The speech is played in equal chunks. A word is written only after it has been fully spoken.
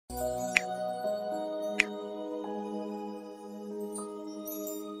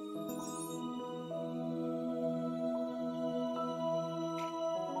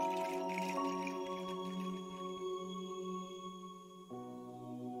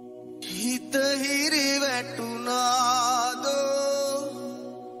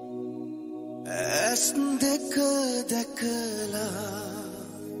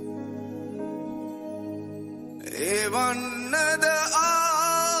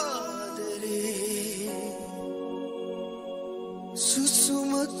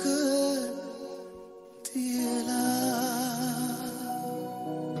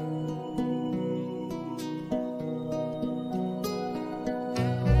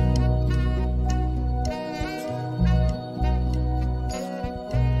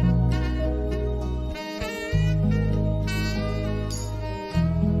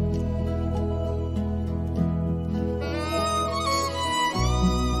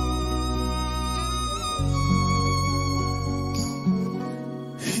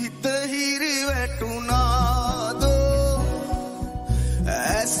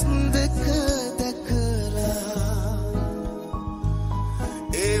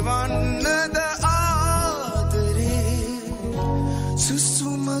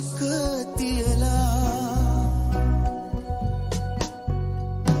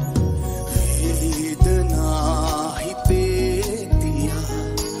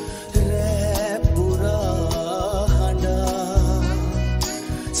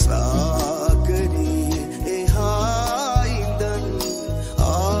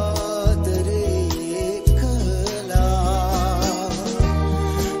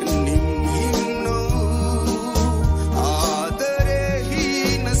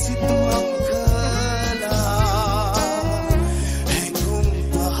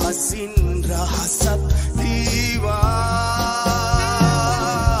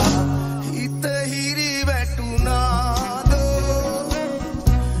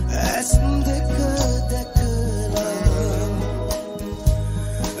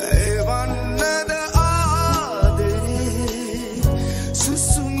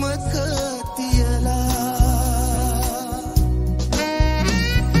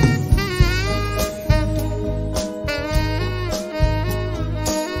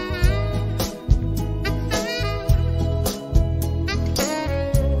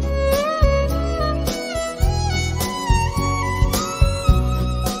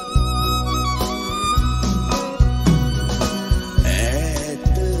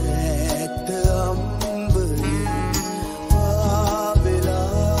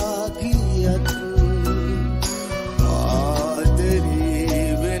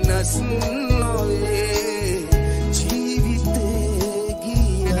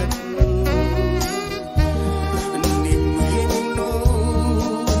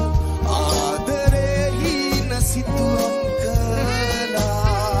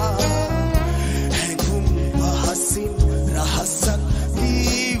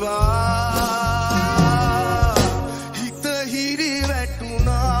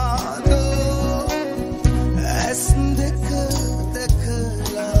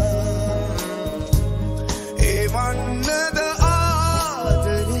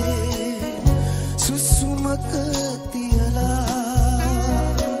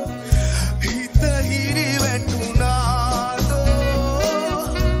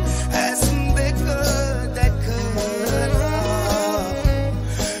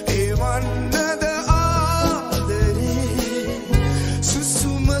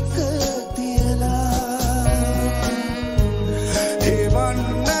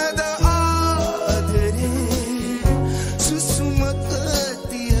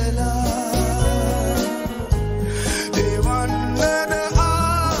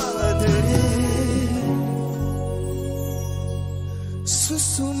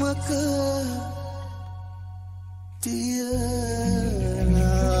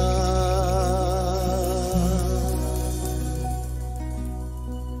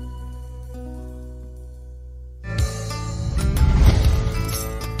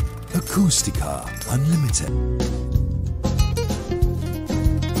Acoustic Unlimited.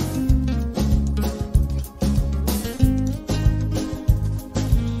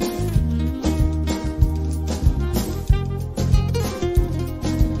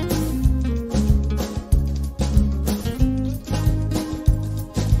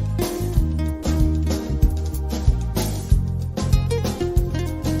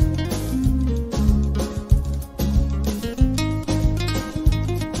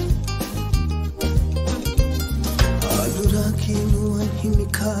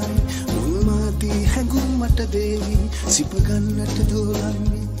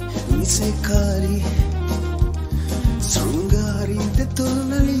 විසේකාරී සෘංගාරී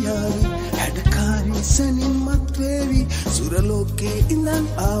දෙතොල්නලියාවි හැඩකාරී සනින් මත්වේවි සුරලෝකේ ඉඳන්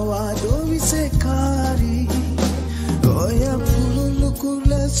ආවාදෝ විසේකාරී ඔය පුලුලු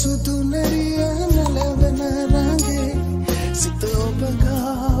කුල සුදු නැරිය නලවන රංගේ සිත ඔබ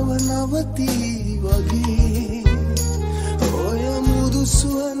ගාව නවතී වගේ ඔය මුදු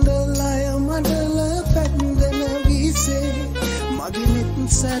සුවඳ ලය මඩල පැන්දන විසේ මගේ නෙත්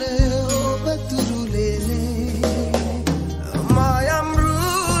සැර ඔබ තුරුලේනේ මායම්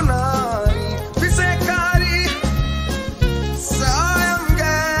රුණාරි විසේකාරී සායම්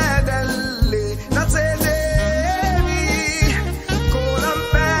ගෑදල්ලේ නසේ දේවි කෝලම්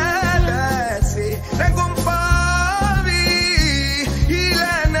පැදැසේ රැගුම් පාවි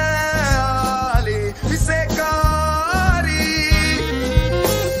හිලනාලේ විසේකාරී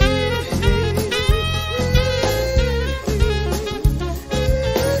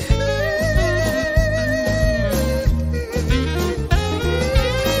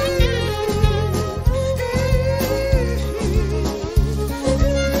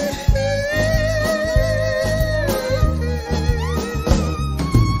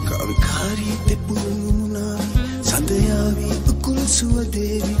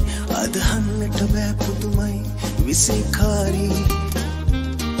සුවදේවි අදහන්නට බෑ පුදුමයි විසේකාරී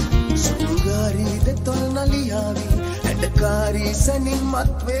සුගාරී දෙතොල් නලියාවි හැඩකාරී සනින්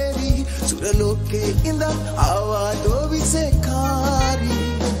මත්වේවි සුරලෝකේ ඉඳන් ආවාදෝ විසේකාරී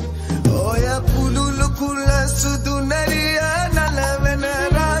ඔය පුලුලු කුල සුදු නැරිය නලවන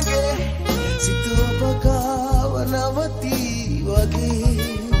රාගේ සිත ඔබ ගාව නවතී වගේ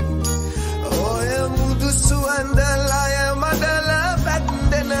ඔය මුදු සුවඳ ලය මඩල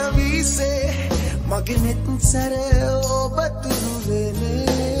පැන්දන විසේ මගේ නෙත් සැර ඔබ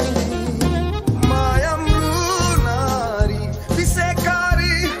තුරුලේනේ මායම් රුණාරි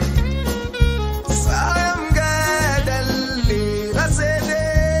විසේකාරී සායම් ගෑදල්ලේ රසේ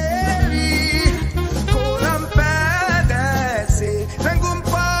දේවි කෝලම් පැදැසේ රැඟුම්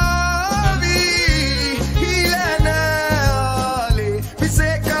පාවි හිලනාලේ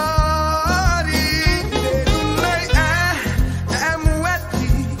විසේකාරී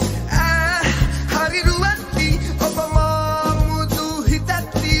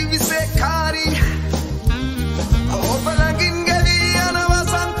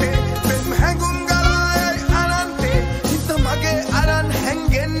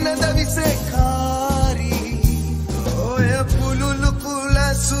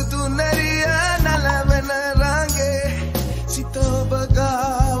සුදු නැරිය නලවන රංගේ සිත ඔබ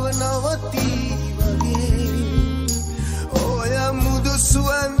ගාව නවතී වගේ ඔය මුදු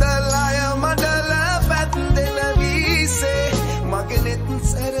සුවඳ ලය මඩල පැන්දෙන විසේ මගේ නෙත්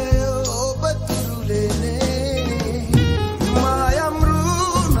සැර ඔබ තුරුලේනේ මායම්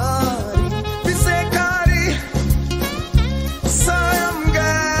රුණාරි විසේකාරී සායම්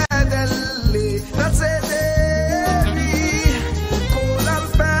ගෑදල්ලේ රසේ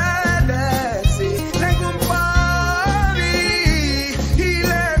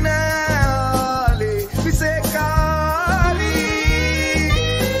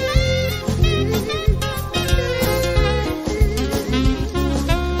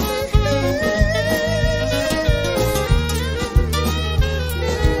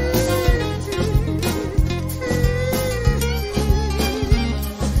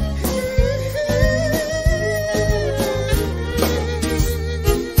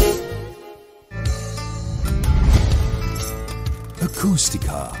Acoustic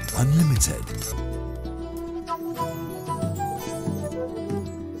Unlimited.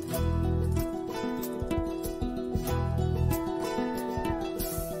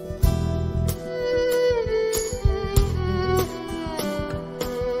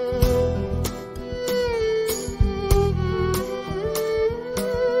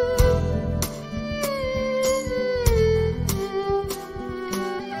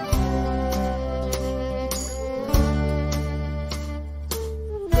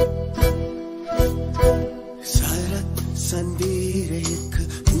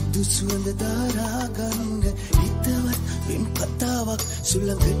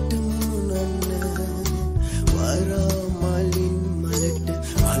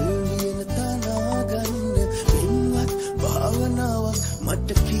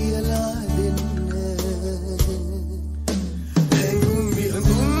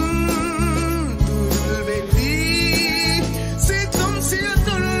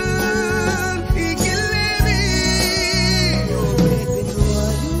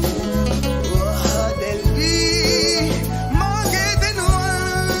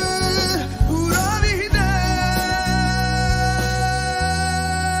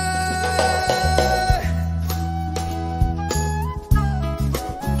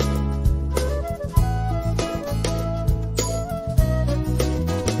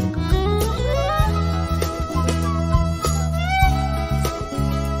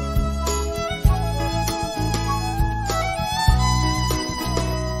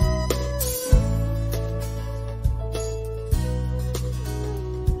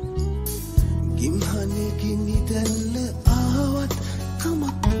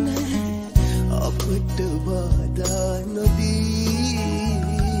 මට බාධා නොදී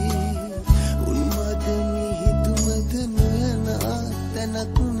උන්මද මිහිදුමද නොයනා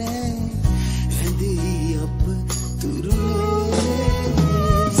තැනක් නෑ ඇඳී අප තුරුලේ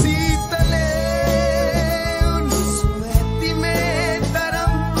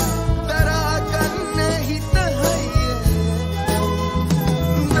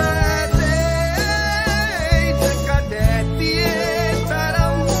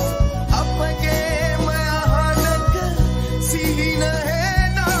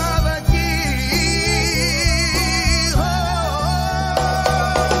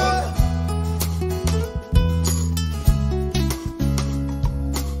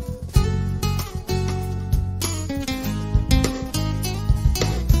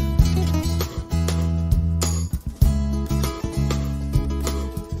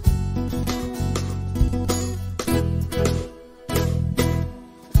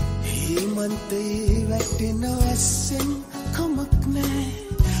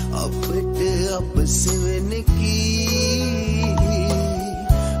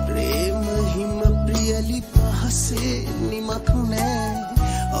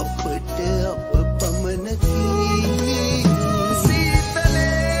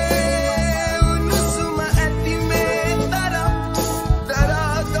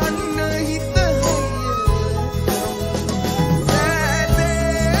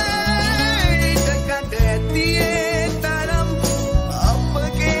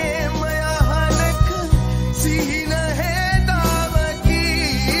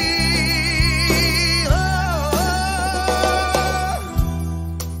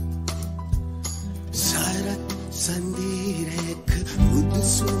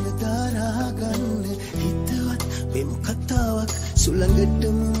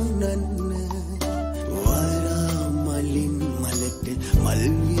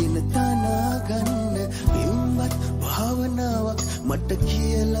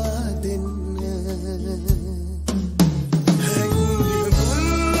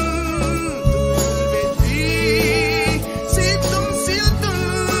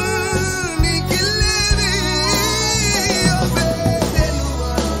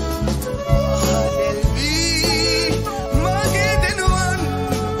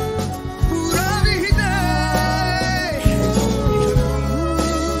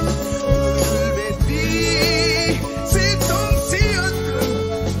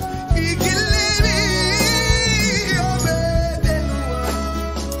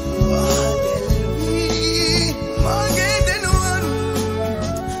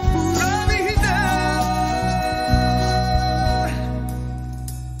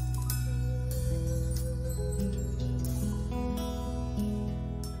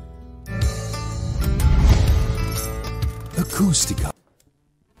Acoustic.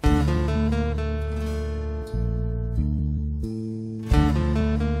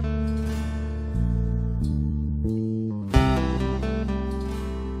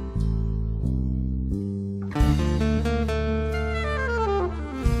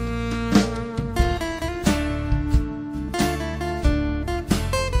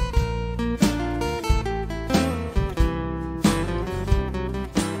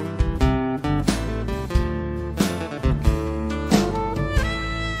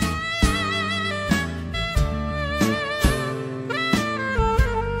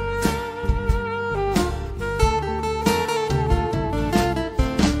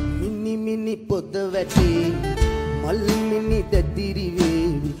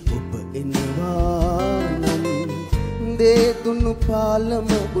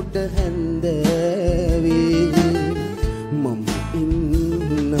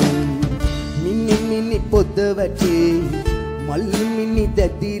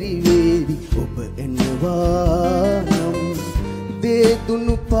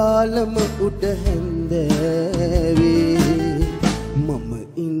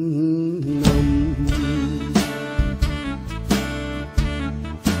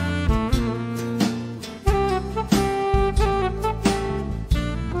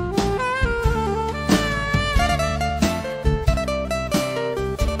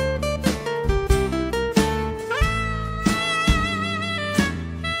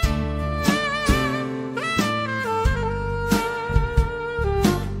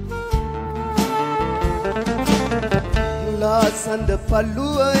 සඳ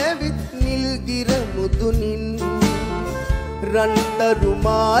පල්ලුව ඇවිත් නිල්ගිර මුදුනින් රන්තරු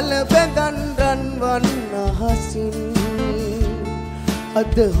මාල බැඳන් රන්වන් අහසින්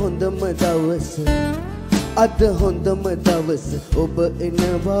අද හොඳම දවස ඔබ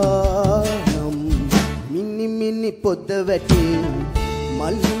එනවා නම් මිනි මිනි පොද වැටේ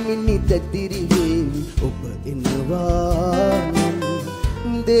මල් මිනි දැදිරි වේවි ඔබ එනවා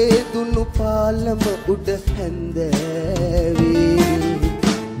නම් දේදුණු පාලම උඩ හැන්දෑවේ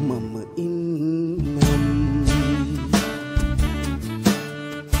මම ඉන්නම්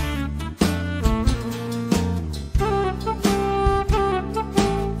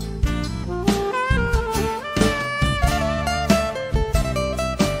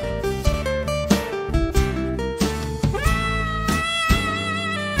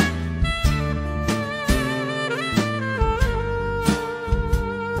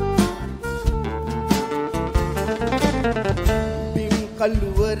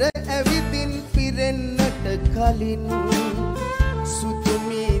කළුවර ඇවිදින් පිරෙන්නට කලින්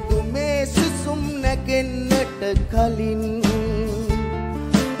සුතුමි දුමේ සුසුම් නැගෙන්නට කලින්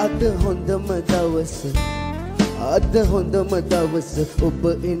අද හොඳම දවස ඔබ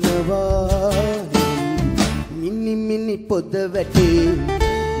එනවා මිනි මිනි පොද වැටේ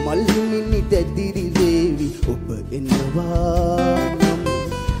මල් මිනි දැදිරි වේවි ඔබ එනවා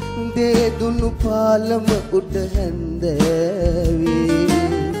දේදුණු පාලම උඩ හැන්දෑවේ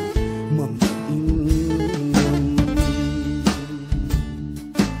මම ඉන්නම්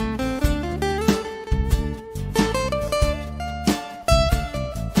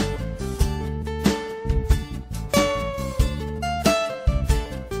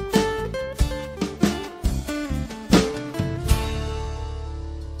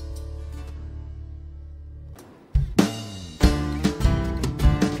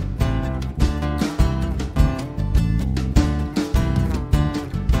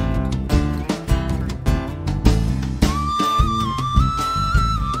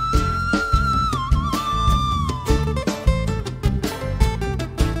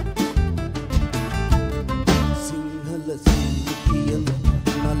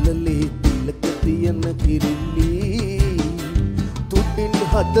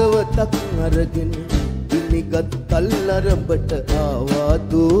හදවතක් අරගෙන ඉනිගත් කල්ලරඹට ආවා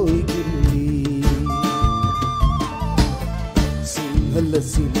දෝයිගිලි සිංහල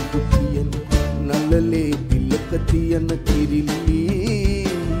සින්දු කියන නළලේ තිලක තියන කිරිලි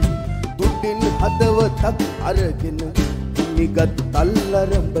තුඩින් හදවතක් අරගෙන ඉනිගත්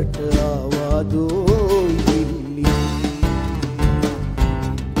කල්ලරඹට ආවා දෝයිගිලි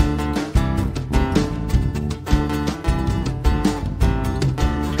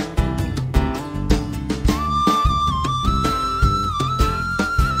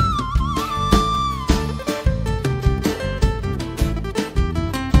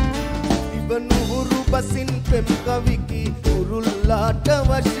බසින් පෙම් කවිකි උරුල්ලාට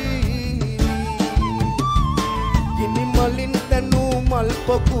වශී ගිනි මලින් තනු මල්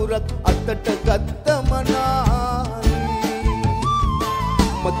පොකුරක් අතට ගත්ත මනායි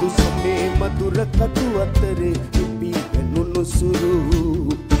මధు සමේ මధుර කටු අතරේ ඉපි නුනු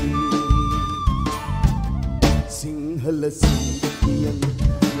සුරුපි සිංහල සින්දු කියන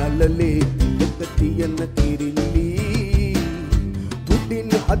නළලේ තිලක තියන කිරිලි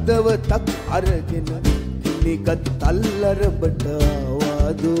හදවතක් අරගෙන ඉනිගත් තල්ලරඹට ආවා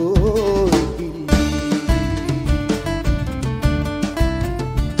දෝයිගිලි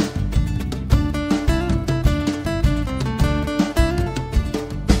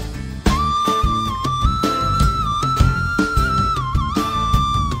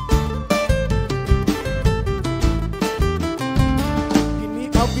ගිනි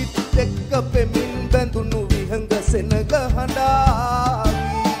අවිත් එක්ක පෙමින් බැඳුණු විහඟ සෙනග හඬා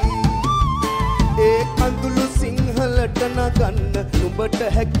අඳුළු සිංහලට නගන්න නුඹට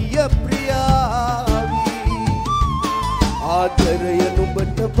හැකිය ප්‍රියාවි ආදරය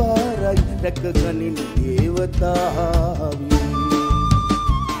නුඹට බාරයි රැකගනින් දේවතාවි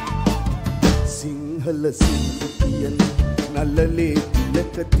සිංහල සින්දු කියන නළලේ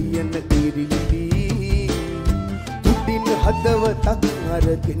තිලක තියන කිරිලි තුඩින් හදවතක්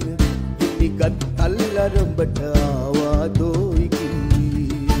අරගෙන ඉනිගත් තල්ලරඹට ආවා දෝයිගිලි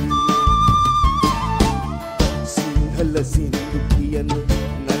සිංහල සින්දු කියන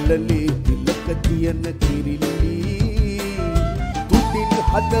නළලේ තිලක තියන කිරිලි තුඩින්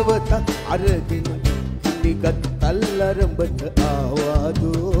හදවතක් අරගෙන ඉනිගත් තල්ලරඹට ආවා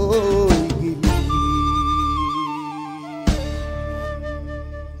දෝ